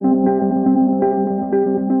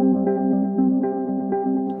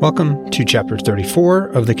Welcome to Chapter 34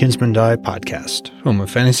 of the Kinsmen podcast, home of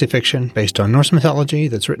fantasy fiction based on Norse mythology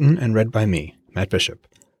that's written and read by me, Matt Bishop.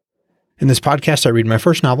 In this podcast, I read my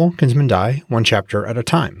first novel, Kinsmen Die, one chapter at a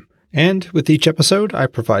time. And with each episode, I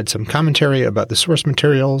provide some commentary about the source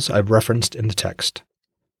materials I've referenced in the text.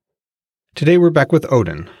 Today we're back with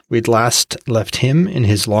Odin. We'd last left him in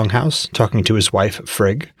his longhouse talking to his wife,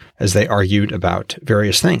 Frigg, as they argued about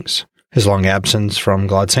various things. His long absence from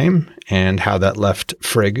Gladsheim, and how that left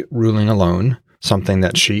Frigg ruling alone, something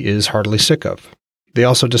that she is heartily sick of. They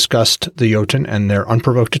also discussed the Jotun and their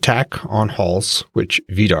unprovoked attack on halls, which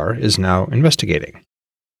Vidar is now investigating.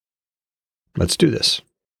 Let's do this.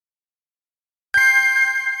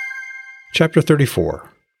 Chapter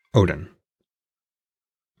 34. Odin.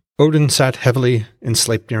 Odin sat heavily in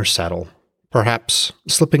Sleipnir's saddle. Perhaps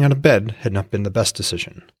slipping out of bed had not been the best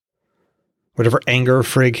decision. Whatever anger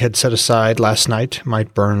Frigg had set aside last night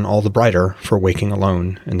might burn all the brighter for waking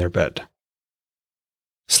alone in their bed.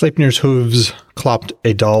 Sleipnir's hooves clopped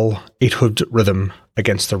a dull, eight-hooved rhythm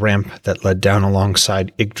against the ramp that led down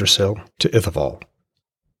alongside Yggdrasil to Ithavoll.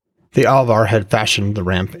 The Alvar had fashioned the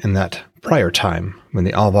ramp in that prior time, when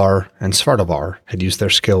the Alvar and Svartalvar had used their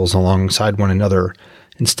skills alongside one another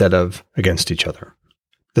instead of against each other.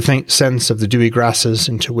 The faint sense of the dewy grasses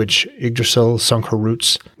into which Yggdrasil sunk her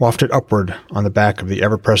roots wafted upward on the back of the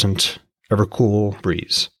ever-present, ever-cool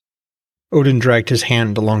breeze. Odin dragged his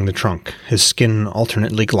hand along the trunk, his skin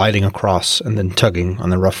alternately gliding across and then tugging on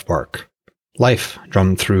the rough bark. Life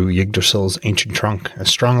drummed through Yggdrasil's ancient trunk as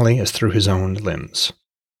strongly as through his own limbs.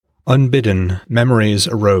 Unbidden, memories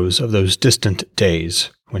arose of those distant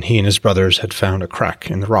days when he and his brothers had found a crack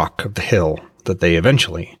in the rock of the hill that they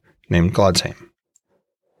eventually named Gladsheim.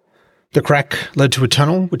 The crack led to a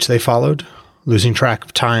tunnel which they followed, losing track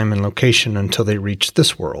of time and location until they reached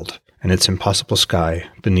this world and its impossible sky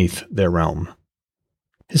beneath their realm.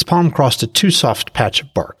 His palm crossed a too soft patch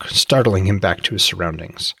of bark, startling him back to his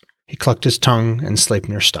surroundings. He clucked his tongue and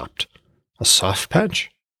Sleipnir stopped. A soft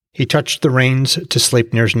patch? He touched the reins to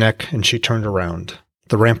Sleipnir's neck and she turned around.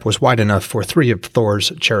 The ramp was wide enough for 3 of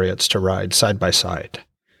Thor's chariots to ride side by side.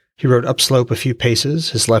 He rode upslope a few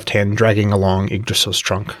paces, his left hand dragging along Yggdrasil's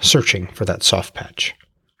trunk, searching for that soft patch.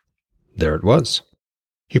 There it was.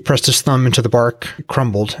 He pressed his thumb into the bark, it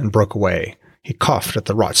crumbled and broke away. He coughed at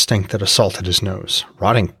the rot stink that assaulted his nose.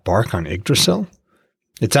 Rotting bark on Yggdrasil?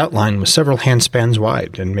 Its outline was several handspans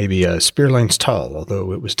wide, and maybe a spear length tall,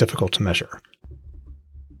 although it was difficult to measure.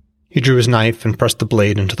 He drew his knife and pressed the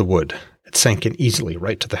blade into the wood. It sank in easily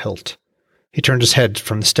right to the hilt. He turned his head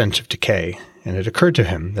from the stench of decay, and it occurred to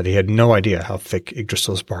him that he had no idea how thick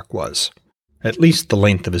Yggdrasil's bark was. At least the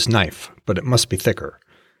length of his knife, but it must be thicker.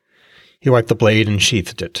 He wiped the blade and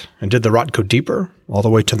sheathed it. And did the rot go deeper, all the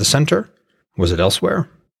way to the center? Was it elsewhere?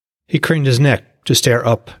 He craned his neck to stare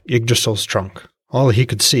up Yggdrasil's trunk. All he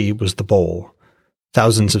could see was the bowl.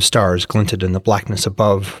 Thousands of stars glinted in the blackness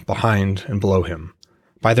above, behind, and below him.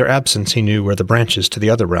 By their absence he knew where the branches to the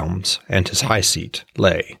other realms, and his high seat,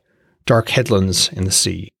 lay. Dark headlands in the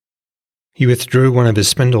sea. He withdrew one of his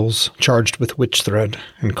spindles, charged with witch thread,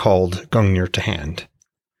 and called Gungnir to hand.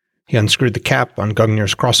 He unscrewed the cap on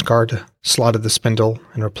Gungnir's crossguard, slotted the spindle,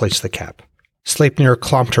 and replaced the cap. Sleipnir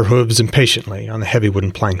clomped her hooves impatiently on the heavy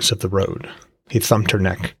wooden planks of the road. He thumped her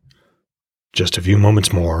neck. Just a few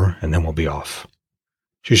moments more, and then we'll be off.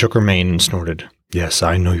 She shook her mane and snorted. Yes,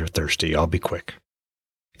 I know you're thirsty. I'll be quick.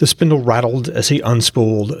 The spindle rattled as he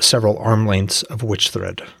unspooled several arm lengths of witch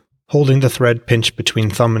thread. Holding the thread pinched between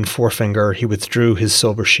thumb and forefinger, he withdrew his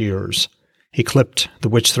silver shears. He clipped the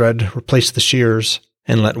witch thread, replaced the shears,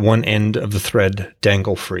 and let one end of the thread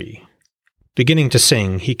dangle free. Beginning to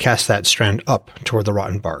sing, he cast that strand up toward the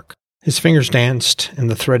rotten bark. His fingers danced, and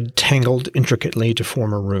the thread tangled intricately to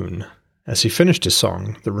form a rune. As he finished his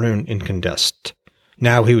song, the rune incandesced.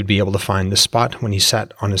 Now he would be able to find the spot when he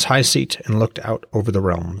sat on his high seat and looked out over the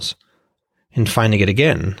realms. In finding it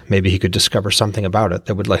again, maybe he could discover something about it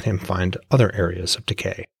that would let him find other areas of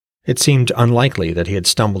decay. It seemed unlikely that he had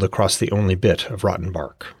stumbled across the only bit of rotten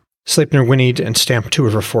bark. Sleipnir whinnied and stamped 2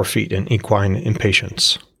 of her 4 feet in equine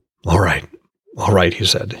impatience. All right, he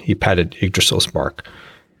said. He patted Yggdrasil's bark.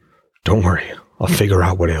 Don't worry, I'll figure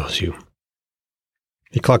out what ails you.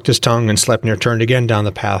 He clucked his tongue, and Sleipnir turned again down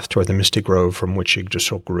the path toward the misty grove from which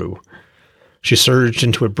Yggdrasil grew. She surged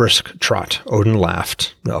into a brisk trot. Odin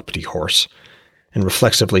laughed, the uppity horse, and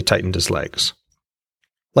reflexively tightened his legs.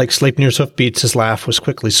 Like Sleipnir's hoofbeats, his laugh was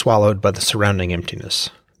quickly swallowed by the surrounding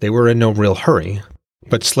emptiness. They were in no real hurry,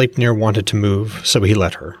 but Sleipnir wanted to move, so he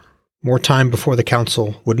let her. More time before the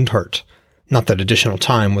council wouldn't hurt. Not that additional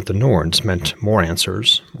time with the Norns meant more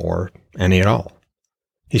answers, or any at all.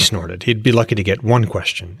 He snorted. He'd be lucky to get one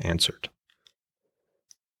question answered.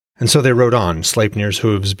 And so they rode on, Sleipnir's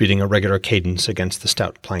hooves beating a regular cadence against the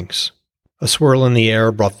stout planks. A swirl in the air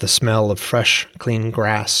brought the smell of fresh, clean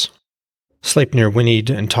grass. Sleipnir whinnied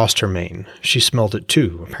and tossed her mane. She smelled it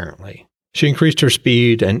too, apparently. She increased her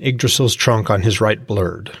speed, and Yggdrasil's trunk on his right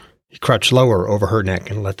blurred. He crouched lower over her neck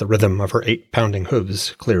and let the rhythm of her 8-pounding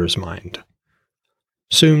hooves clear his mind.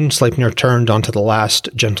 Soon, Sleipnir turned onto the last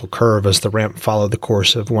gentle curve as the ramp followed the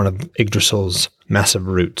course of one of Yggdrasil's massive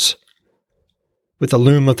roots. With the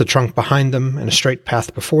loom of the trunk behind them and a straight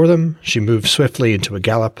path before them, she moved swiftly into a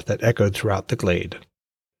gallop that echoed throughout the glade.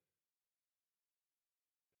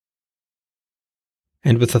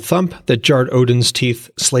 And with a thump that jarred Odin's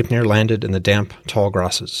teeth, Sleipnir landed in the damp, tall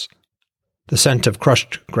grasses. The scent of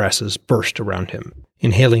crushed grasses burst around him.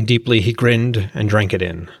 Inhaling deeply, he grinned and drank it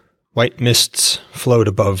in. White mists flowed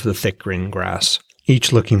above the thick green grass,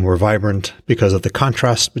 each looking more vibrant because of the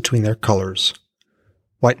contrast between their colors.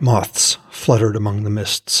 White moths fluttered among the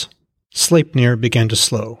mists. Sleipnir began to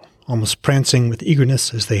slow, almost prancing with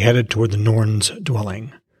eagerness as they headed toward the Norns'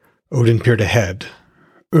 dwelling. Odin peered ahead.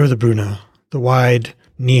 Urðabruna, the wide,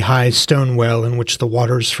 knee-high stone well in which the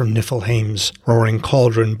waters from Niflheim's roaring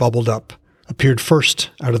cauldron bubbled up, appeared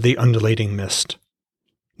first out of the undulating mist.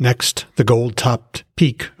 Next, the gold-topped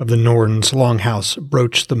peak of the Norns' longhouse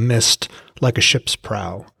broached the mist like a ship's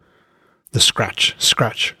prow. The scratch,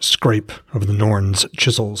 scratch, scrape of the Norns'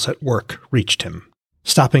 chisels at work reached him.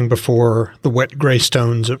 Stopping before the wet gray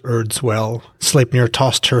stones of Urd's well, Sleipnir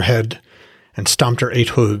tossed her head and stomped her 8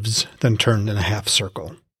 hooves, then turned in a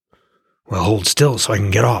half-circle. "Well, hold still so I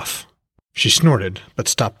can get off." She snorted, but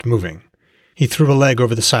stopped moving. He threw a leg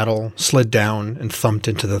over the saddle, slid down, and thumped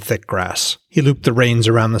into the thick grass. He looped the reins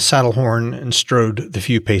around the saddle horn and strode the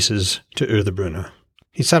few paces to Urðabruna.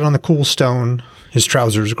 He sat on the cool stone, his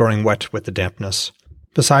trousers growing wet with the dampness.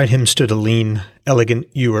 Beside him stood a lean, elegant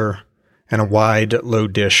ewer and a wide, low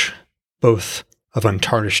dish, both of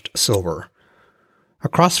untarnished silver.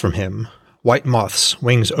 Across from him, white moths,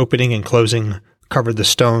 wings opening and closing, covered the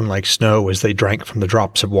stone like snow as they drank from the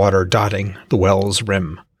drops of water dotting the well's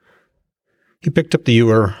rim. He picked up the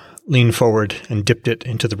ewer, leaned forward, and dipped it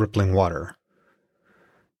into the rippling water.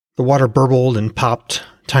 The water burbled and popped,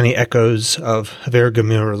 tiny echoes of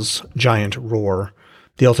Hvergelmir's giant roar,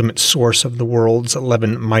 the ultimate source of the world's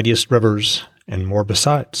 11 mightiest rivers, and more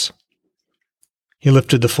besides. He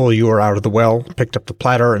lifted the full ewer out of the well, picked up the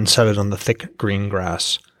platter, and set it on the thick green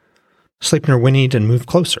grass. Sleipnir whinnied and moved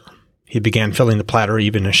closer. He began filling the platter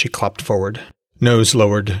even as she clopped forward, nose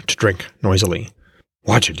lowered to drink noisily.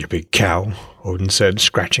 "Watch it, you big cow," Odin said,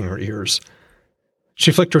 scratching her ears.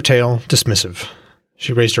 She flicked her tail, dismissive.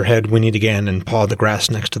 She raised her head, whinnied again, and pawed the grass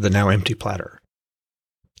next to the now empty platter.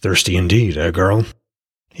 "Thirsty indeed, girl?"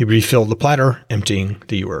 He refilled the platter, emptying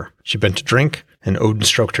the ewer. She bent to drink, and Odin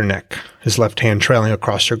stroked her neck. His left hand trailing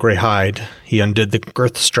across her gray hide, he undid the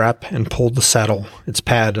girth strap and pulled the saddle, its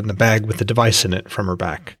pad, and the bag with the device in it from her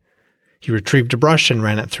back. He retrieved a brush and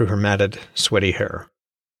ran it through her matted, sweaty hair.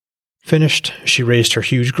 Finished, she raised her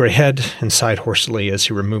huge gray head and sighed hoarsely as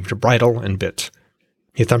he removed her bridle and bit.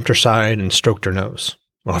 He thumped her side and stroked her nose.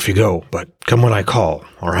 "Off you go, but come when I call,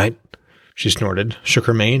 all right?" She snorted, shook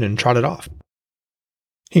her mane, and trotted off.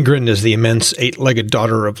 He grinned as the immense 8-legged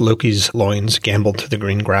daughter of Loki's loins gamboled through the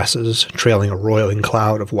green grasses, trailing a roiling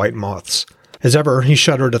cloud of white moths. As ever, he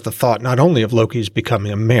shuddered at the thought not only of Loki's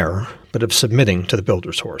becoming a mare, but of submitting to the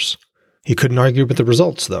builder's horse. He couldn't argue with the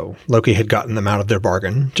results, though. Loki had gotten them out of their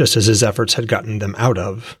bargain, just as his efforts had gotten them out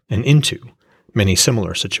of, and into, many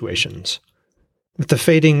similar situations. With the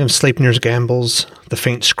fading of Sleipnir's gambols, the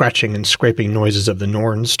faint scratching and scraping noises of the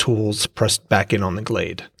Norns' tools pressed back in on the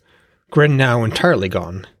glade. Grin now entirely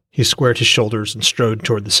gone, he squared his shoulders and strode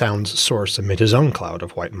toward the sound's source amid his own cloud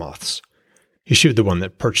of white moths. He shooed the one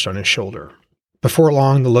that perched on his shoulder. Before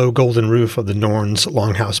long, the low golden roof of the Norns'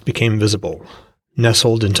 longhouse became visible,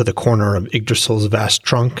 nestled into the corner of Yggdrasil's vast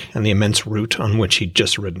trunk and the immense root on which he'd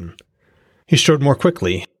just ridden. He strode more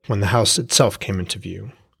quickly when the house itself came into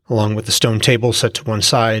view, along with the stone table set to one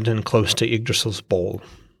side and close to Yggdrasil's bowl.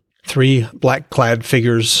 3 black-clad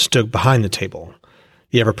figures stood behind the table.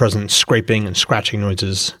 The ever-present scraping and scratching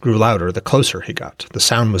noises grew louder the closer he got. The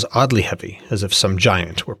sound was oddly heavy, as if some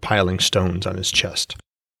giant were piling stones on his chest.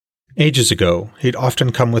 Ages ago, he'd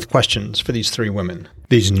often come with questions for these 3 women,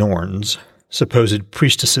 these Norns, supposed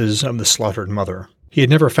priestesses of the slaughtered mother. He had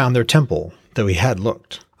never found their temple, though he had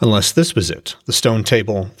looked. Unless this was it, the stone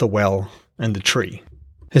table, the well, and the tree.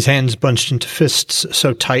 His hands bunched into fists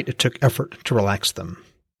so tight it took effort to relax them.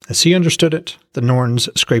 As he understood it, the Norns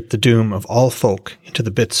scraped the doom of all folk into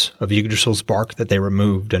the bits of Yggdrasil's bark that they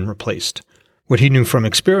removed and replaced. What he knew from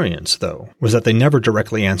experience, though, was that they never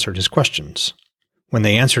directly answered his questions. When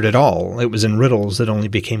they answered at all, it was in riddles that only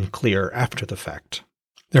became clear after the fact.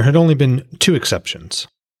 There had only been 2 exceptions: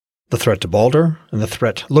 the threat to Balder and the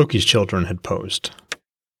threat Loki's children had posed.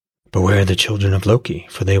 "Beware the children of Loki,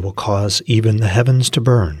 for they will cause even the heavens to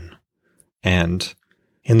burn." And,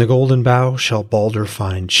 "In the golden bough shall Balder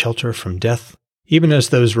find shelter from death." Even as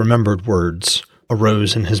those remembered words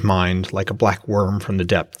arose in his mind like a black worm from the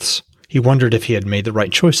depths, he wondered if he had made the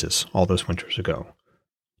right choices all those winters ago.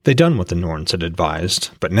 They'd done what the Norns had advised,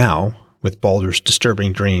 but now, with Balder's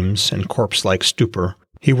disturbing dreams and corpse-like stupor,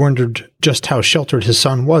 he wondered just how sheltered his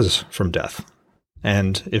son was from death.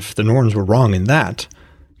 And if the Norns were wrong in that,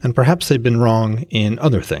 then perhaps they'd been wrong in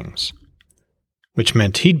other things. Which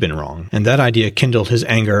meant he'd been wrong, and that idea kindled his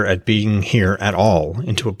anger at being here at all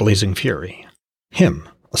into a blazing fury. Him,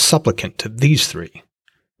 a supplicant to these 3.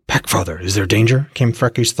 "Packfather, is there danger?" came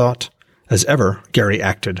Freki's thought. As ever, Gary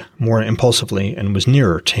acted more impulsively and was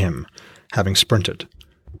nearer to him, having sprinted.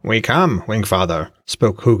 "We come, Wingfather,"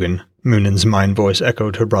 spoke Hugin. Munen's mind voice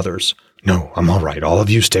echoed her brother's. "No, I'm all right. All of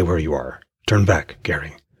you stay where you are. Turn back,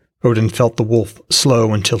 Gary." Odin felt the wolf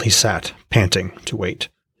slow until he sat, panting, to wait.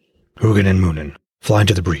 "Hugin and Munen, fly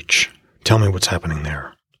to the breach. Tell me what's happening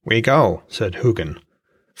there." "We go," said Hugin.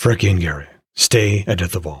 "Freki and Gary, stay at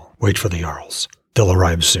Ithaval. Wait for the Jarls. They'll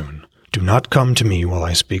arrive soon. Do not come to me while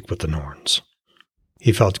I speak with the Norns."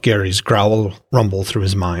 He felt Gary's growl rumble through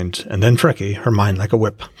his mind, and then Freki, her mind like a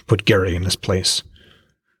whip, put Gary in his place.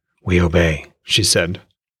 "We obey," she said.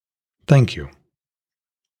 "Thank you."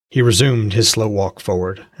 He resumed his slow walk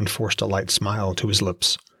forward and forced a light smile to his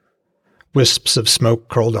lips. Wisps of smoke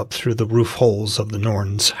curled up through the roof holes of the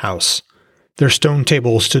Norns' house. Their stone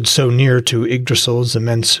table stood so near to Yggdrasil's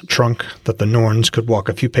immense trunk that the Norns could walk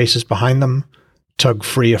a few paces behind them, tug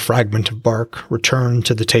free a fragment of bark, return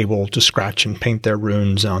to the table to scratch and paint their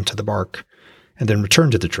runes onto the bark, and then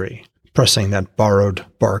return to the tree, pressing that borrowed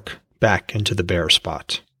bark back into the bare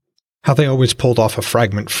spot. How they always pulled off a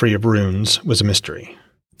fragment free of runes was a mystery.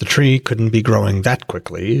 The tree couldn't be growing that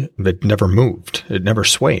quickly. It never moved. It never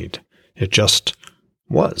swayed. It just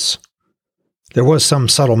was. There was some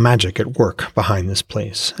subtle magic at work behind this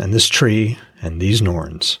place, and this tree, and these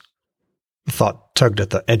Norns. The thought tugged at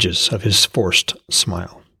the edges of his forced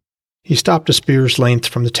smile. He stopped a spear's length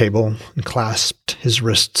from the table and clasped his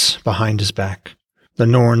wrists behind his back. The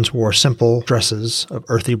Norns wore simple dresses of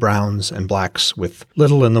earthy browns and blacks with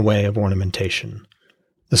little in the way of ornamentation.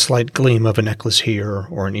 The slight gleam of a necklace here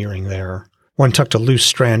or an earring there. One tucked a loose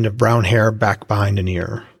strand of brown hair back behind an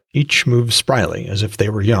ear. Each moved spryly as if they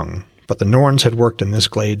were young, but the Norns had worked in this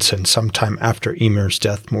glade since some time after Ymir's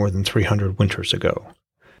death more than 300 winters ago.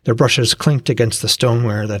 Their brushes clinked against the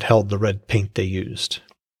stoneware that held the red paint they used.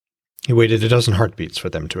 He waited a dozen heartbeats for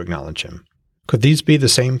them to acknowledge him. Could these be the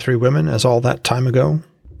same 3 women as all that time ago?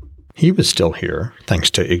 He was still here, thanks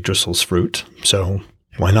to Yggdrasil's fruit, so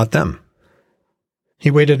why not them? He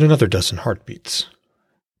waited another dozen heartbeats.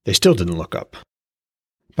 They still didn't look up.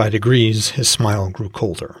 By degrees, his smile grew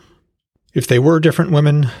colder. If they were different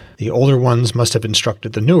women, the older ones must have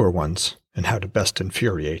instructed the newer ones in how to best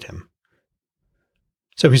infuriate him.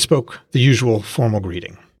 So he spoke the usual formal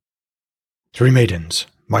greeting. 3 maidens,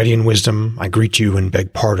 mighty in wisdom, I greet you and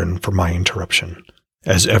beg pardon for my interruption.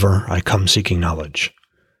 As ever, I come seeking knowledge.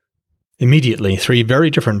 Immediately, 3 very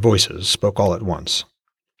different voices spoke all at once.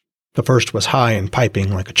 The first was high and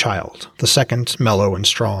piping like a child. The second, mellow and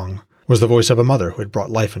strong, was the voice of a mother who had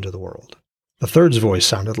brought life into the world. The third's voice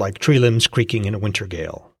sounded like tree limbs creaking in a winter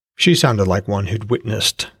gale. She sounded like one who'd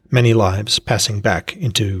witnessed many lives passing back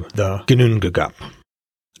into the Ginnungagap.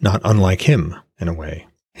 Not unlike him, in a way.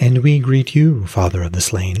 And we greet you, father of the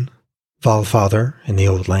slain. Valfather, in the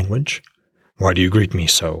old language. Why do you greet me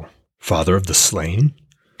so? Father of the slain?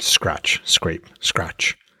 Scratch, scrape,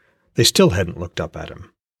 scratch. They still hadn't looked up at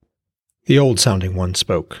him. The old-sounding one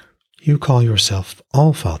spoke. You call yourself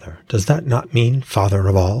All-Father. Does that not mean Father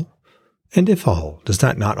of all? And if all, does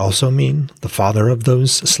that not also mean the father of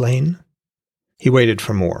those slain? He waited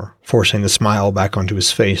for more, forcing the smile back onto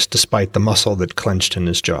his face despite the muscle that clenched in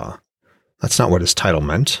his jaw. That's not what his title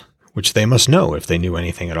meant, which they must know if they knew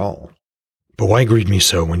anything at all. But why greet me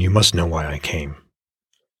so when you must know why I came?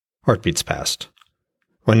 Heartbeats passed.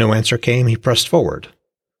 When no answer came, he pressed forward.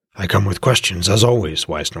 I come with questions, as always,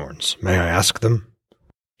 wise Norns. May I ask them?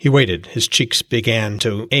 He waited. His cheeks began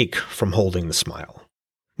to ache from holding the smile.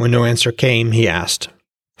 When no answer came, he asked.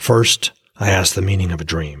 First, I asked the meaning of a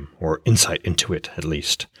dream, or insight into it, at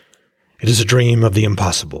least. It is a dream of the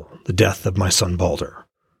impossible, the death of my son Balder.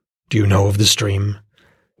 Do you know of this dream?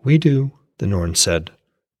 We do, the Norns said.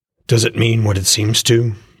 Does it mean what it seems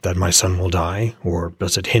to? that my son will die, or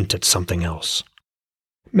does it hint at something else?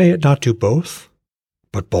 May it not do both?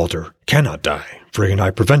 But Balder cannot die. Frigg and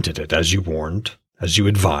I prevented it, as you warned, as you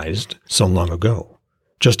advised, so long ago.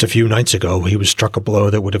 Just a few nights ago he was struck a blow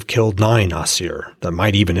that would have killed 9 Aesir, that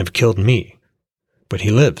might even have killed me. But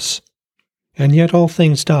he lives. And yet all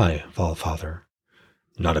things die, Valfather.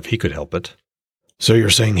 Not if he could help it. So you're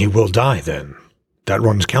saying he will die, then? That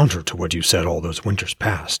runs counter to what you said all those winters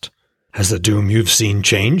past. Has the doom you've seen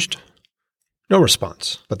changed? No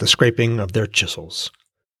response, but the scraping of their chisels.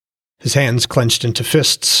 His hands clenched into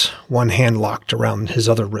fists, one hand locked around his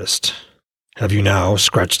other wrist. Have you now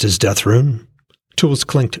scratched his death rune? Tools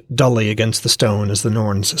clinked dully against the stone as the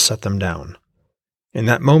Norns set them down. In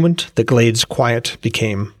that moment, the glade's quiet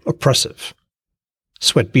became oppressive.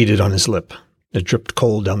 Sweat beaded on his lip. It dripped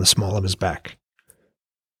cold down the small of his back.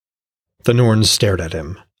 The Norns stared at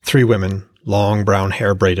him. 3 women, long brown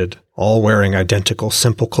hair braided, all wearing identical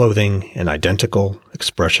simple clothing and identical,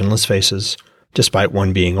 expressionless faces, despite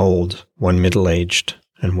one being old, one middle-aged,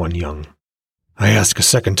 and one young. I ask a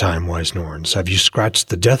second time, wise Norns, have you scratched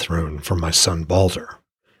the death rune for my son Balder?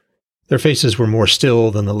 Their faces were more still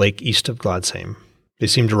than the lake east of Gladsheim. They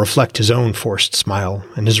seemed to reflect his own forced smile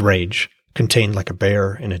and his rage, contained like a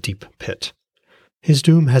bear in a deep pit. His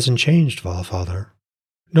doom hasn't changed, Valfather.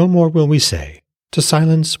 No more will we say. To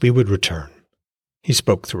silence we would return. He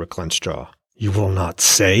spoke through a clenched jaw. You will not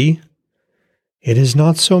say? It is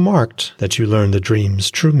not so marked that you learn the dream's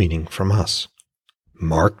true meaning from us.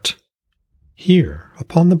 Marked? Here,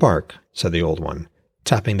 upon the bark, said the old one,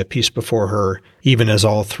 tapping the piece before her, even as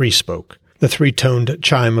all 3 spoke. The 3-toned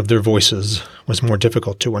chime of their voices was more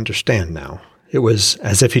difficult to understand now. It was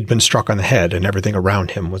as if he'd been struck on the head and everything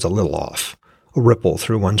around him was a little off, a ripple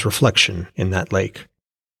through one's reflection in that lake.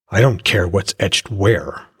 I don't care what's etched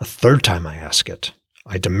where. A 3rd time I ask it.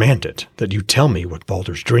 I demand it, that you tell me what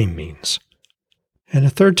Balder's dream means. And a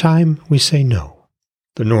 3rd time we say no.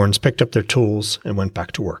 The Norns picked up their tools and went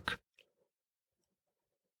back to work.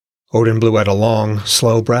 Odin blew out a long,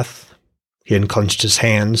 slow breath. He unclenched his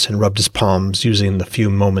hands and rubbed his palms, using the few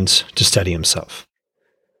moments to steady himself.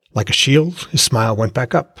 Like a shield, his smile went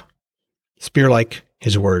back up. Spear-like,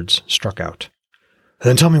 his words struck out.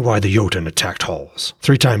 Then tell me why the Jotun attacked halls.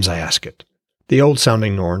 3 times I ask it. The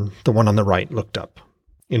old-sounding Norn, the one on the right, looked up.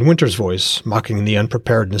 In Winter's voice, mocking the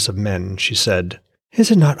unpreparedness of men, she said, Is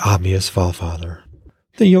it not obvious, Valfather?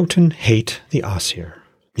 The Jotun hate the Aesir.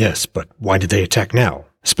 Yes, but why did they attack now?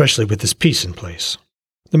 Especially with this peace in place.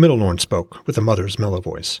 The middle Norn spoke, with a mother's mellow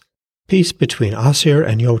voice. Peace between Aesir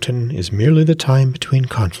and Jotun is merely the time between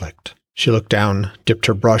conflict. She looked down, dipped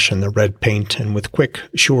her brush in the red paint, and with quick,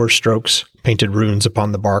 sure strokes, painted runes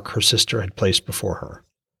upon the bark her sister had placed before her.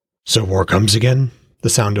 So war comes again? The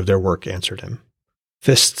sound of their work answered him.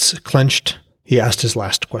 Fists clenched, he asked his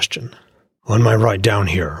last question. On my ride down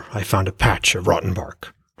here, I found a patch of rotten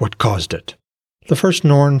bark. What caused it? The first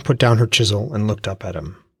Norn put down her chisel and looked up at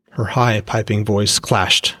him. Her high, piping voice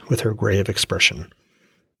clashed with her grave expression.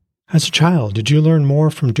 As a child, did you learn more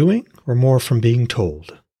from doing or more from being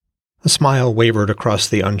told? A smile wavered across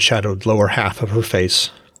the unshadowed lower half of her face,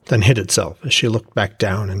 then hid itself as she looked back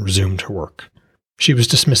down and resumed her work. She was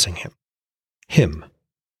dismissing him. Him.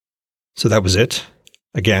 So that was it?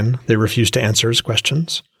 Again, they refused to answer his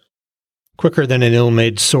questions? Quicker than an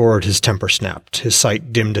ill-made sword, his temper snapped. His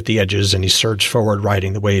sight dimmed at the edges, and he surged forward,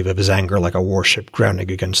 riding the wave of his anger like a warship grounding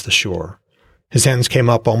against the shore. His hands came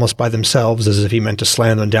up almost by themselves, as if he meant to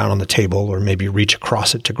slam them down on the table, or maybe reach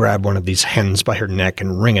across it to grab one of these hens by her neck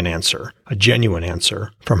and wring an answer, a genuine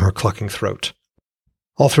answer, from her clucking throat.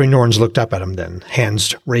 All 3 Norns looked up at him then,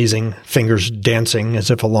 hands raising, fingers dancing as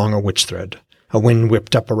if along a witch thread. A wind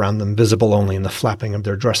whipped up around them, visible only in the flapping of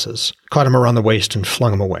their dresses, caught him around the waist and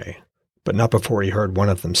flung him away. But not before he heard one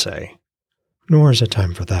of them say, Nor is it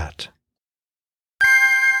time for that.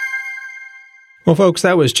 Well, folks,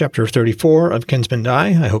 that was Chapter 34 of Kinsmen Die.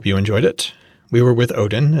 I hope you enjoyed it. We were with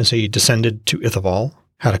Odin as he descended to Yggdrasil,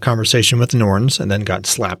 had a conversation with the Norns, and then got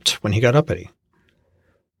slapped when he got uppity.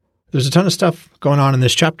 There's a ton of stuff going on in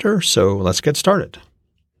this chapter, so let's get started.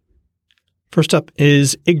 First up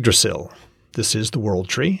is Yggdrasil. This is the world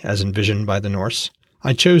tree, as envisioned by the Norse.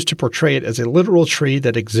 I chose to portray it as a literal tree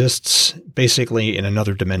that exists basically in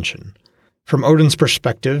another dimension. From Odin's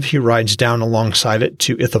perspective, he rides down alongside it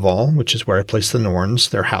to Yggdrasil, which is where I place the Norns,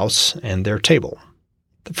 their house, and their table.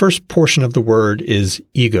 The first portion of the word is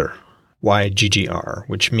Ygr, Y-G-G-R,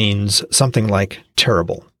 which means something like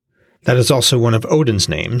terrible. That is also one of Odin's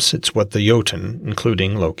names. It's what the Jotun,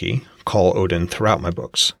 including Loki, call Odin throughout my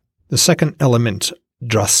books. The second element,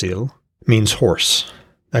 Yggdrasil, means horse.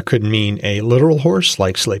 That could mean a literal horse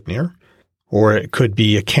like Sleipnir, or it could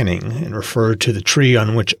be a kenning and refer to the tree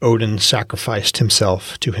on which Odin sacrificed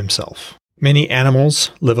himself to himself. Many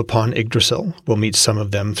animals live upon Yggdrasil. We'll meet some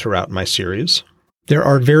of them throughout my series. There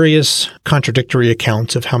are various contradictory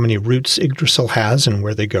accounts of how many roots Yggdrasil has and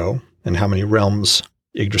where they go, and how many realms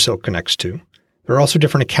Yggdrasil connects to. There are also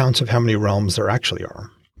different accounts of how many realms there actually are.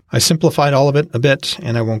 I simplified all of it a bit,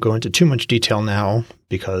 and I won't go into too much detail now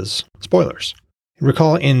because spoilers.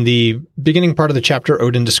 Recall in the beginning part of the chapter,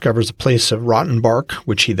 Odin discovers a place of rotten bark,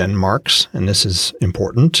 which he then marks, and this is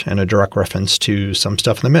important and a direct reference to some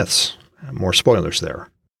stuff in the myths. More spoilers there.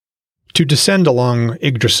 To descend along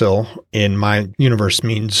Yggdrasil in my universe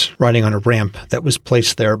means riding on a ramp that was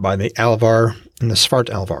placed there by the Alvar and the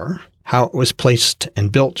Svartalvar. How it was placed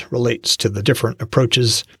and built relates to the different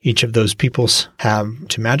approaches each of those peoples have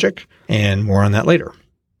to magic, and more on that later.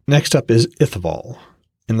 Next up is Ithavoll.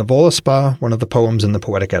 In the Voluspa, one of the poems in the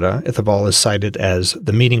Poetic Edda, Ithavoll is cited as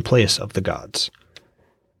the meeting place of the gods.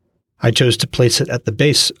 I chose to place it at the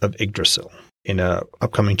base of Yggdrasil. In an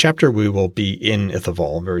upcoming chapter, we will be in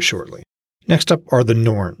Ithavoll very shortly. Next up are the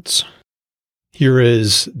Norns. Here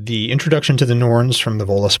is the introduction to the Norns from the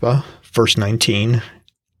Voluspa, verse 19,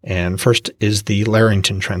 and first is the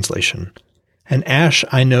Larrington translation. An ash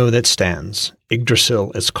I know that stands,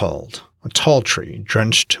 Yggdrasil is called, a tall tree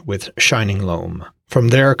drenched with shining loam. From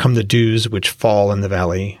there come the dews which fall in the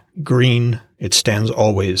valley. Green, it stands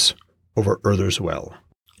always over Urther's well.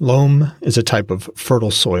 Loam is a type of fertile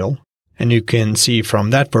soil, and you can see from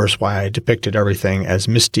that verse why I depicted everything as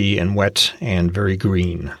misty and wet and very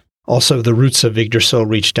green. Also, the roots of Yggdrasil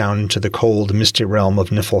reach down into the cold, misty realm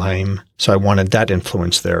of Niflheim, so I wanted that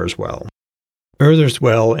influence there as well. Urther's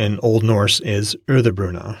well in Old Norse is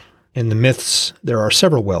Urðarbrunna. In the myths, there are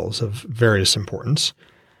several wells of various importance.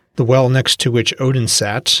 The well next to which Odin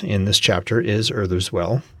sat in this chapter is Urther's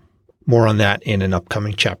well. More on that in an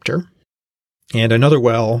upcoming chapter. And another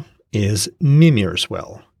well is Mimir's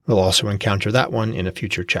well. We'll also encounter that one in a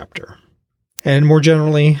future chapter. And more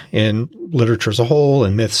generally, in literature as a whole,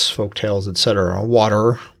 in myths, folktales, etc.,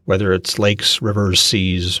 water, whether it's lakes, rivers,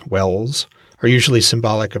 seas, wells, are usually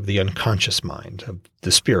symbolic of the unconscious mind, of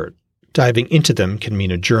the spirit. Diving into them can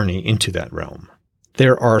mean a journey into that realm.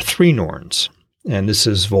 There are 3 Norns, and this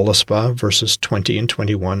is Voluspa, verses 20 and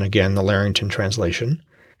 21, again the Larrington translation.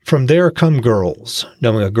 From there come girls,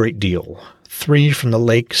 knowing a great deal, 3 from the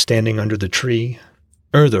lake standing under the tree.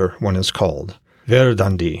 Urther, one is called,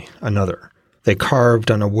 Verdandi, another. They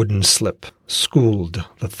carved on a wooden slip, Skuld,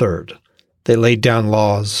 the third. They laid down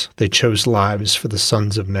laws, they chose lives for the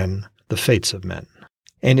sons of men, the fates of men.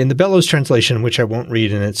 And in the Bellows translation, which I won't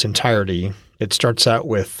read in its entirety, it starts out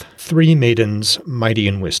with 3 maidens mighty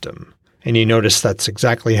in wisdom. And you notice that's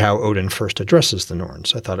exactly how Odin first addresses the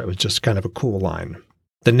Norns. I thought it was just kind of a cool line.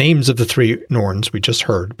 The names of the 3 Norns we just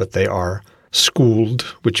heard, but they are Skuld,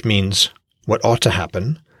 which means what ought to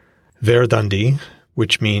happen, Verdandi,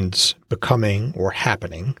 which means becoming or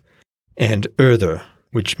happening, and Urther,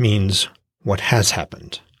 which means what has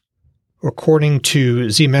happened. According to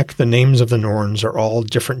Zemek, the names of the Norns are all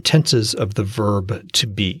different tenses of the verb to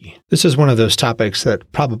be. This is one of those topics that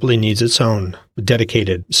probably needs its own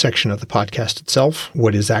dedicated section of the podcast itself,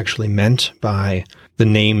 what is actually meant by the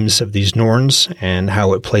names of these Norns and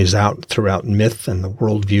how it plays out throughout myth and the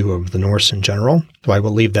worldview of the Norse in general. So I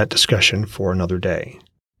will leave that discussion for another day.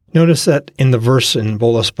 Notice that in the verse in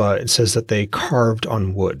Voluspa, it says that they carved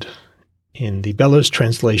on wood. In the Bellows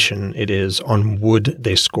translation, it is on wood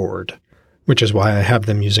they scored, which is why I have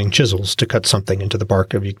them using chisels to cut something into the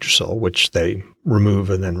bark of Yggdrasil, which they remove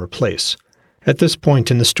and then replace. At this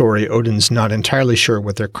point in the story, Odin's not entirely sure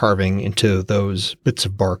what they're carving into those bits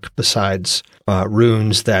of bark besides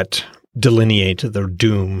runes that delineate the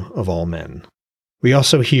doom of all men. We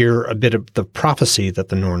also hear a bit of the prophecy that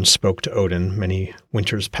the Norns spoke to Odin many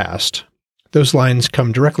winters past. Those lines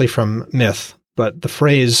come directly from myth, but the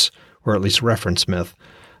phrase, or at least reference myth,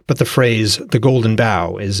 but the phrase, the Golden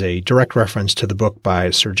Bough, is a direct reference to the book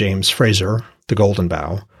by Sir James Frazer, The Golden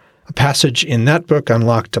Bough. A passage in that book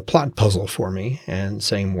unlocked a plot puzzle for me, and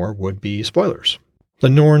saying more would be spoilers. The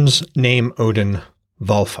Norns name Odin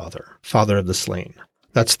Valfather, father of the slain.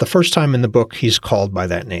 That's the first time in the book he's called by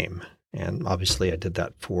that name, and obviously I did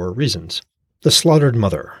that for reasons. The Slaughtered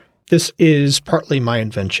Mother. This is partly my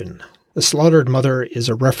invention. The Slaughtered Mother is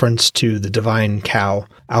a reference to the divine cow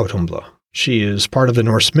Audhumla. She is part of the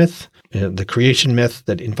Norse myth, the creation myth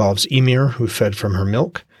that involves Ymir, who fed from her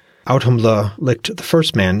milk. Audhumla licked the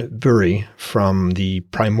first man, Buri, from the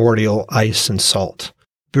primordial ice and salt.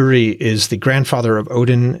 Buri is the grandfather of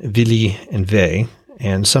Odin, Vili, and Ve,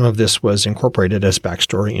 and some of this was incorporated as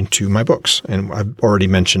backstory into my books. And I've already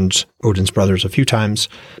mentioned Odin's brothers a few times,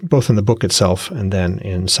 both in the book itself and then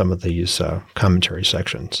in some of these commentary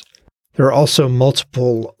sections. There are also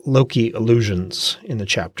multiple Loki allusions in the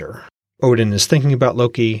chapter. Odin is thinking about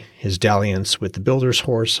Loki, his dalliance with the builder's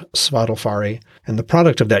horse, Svadilfari, and the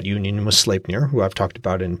product of that union was Sleipnir, who I've talked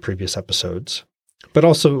about in previous episodes. But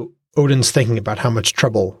also, Odin's thinking about how much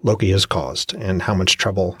trouble Loki has caused and how much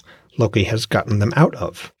trouble Loki has gotten them out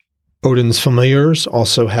of. Odin's familiars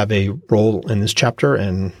also have a role in this chapter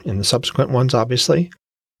and in the subsequent ones, obviously.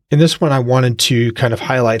 In this one, I wanted to kind of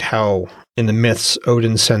highlight how, in the myths,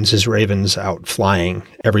 Odin sends his ravens out flying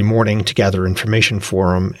every morning to gather information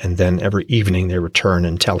for him, and then every evening they return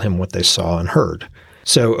and tell him what they saw and heard.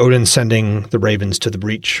 So Odin sending the ravens to the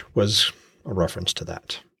breach was a reference to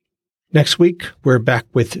that. Next week, we're back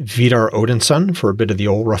with Vidar Odinson for a bit of the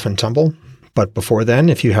old rough and tumble. But before then,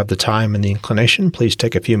 if you have the time and the inclination, please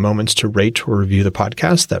take a few moments to rate or review the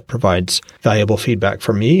podcast. That provides valuable feedback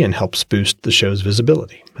for me and helps boost the show's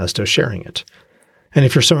visibility, as does sharing it. And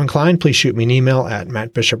if you're so inclined, please shoot me an email at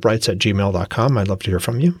mattbishopwrites@gmail.com. I'd love to hear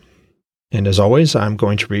from you. And as always, I'm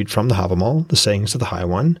going to read from the Havamal, the Sayings of the High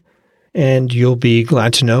One. And you'll be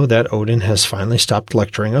glad to know that Odin has finally stopped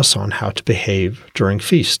lecturing us on how to behave during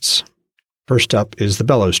feasts. First up is the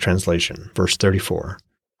Bellows translation, verse 34.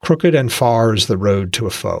 Crooked and far is the road to a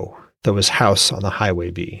foe, though his house on the highway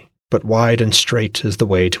be. But wide and straight is the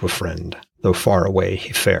way to a friend, though far away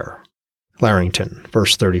he fare. Larrington,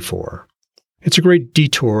 verse 34. It's a great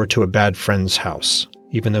detour to a bad friend's house,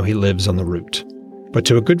 even though he lives on the route. But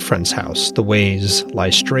to a good friend's house, the ways lie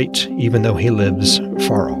straight, even though he lives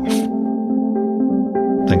far off.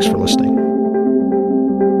 Thanks for listening.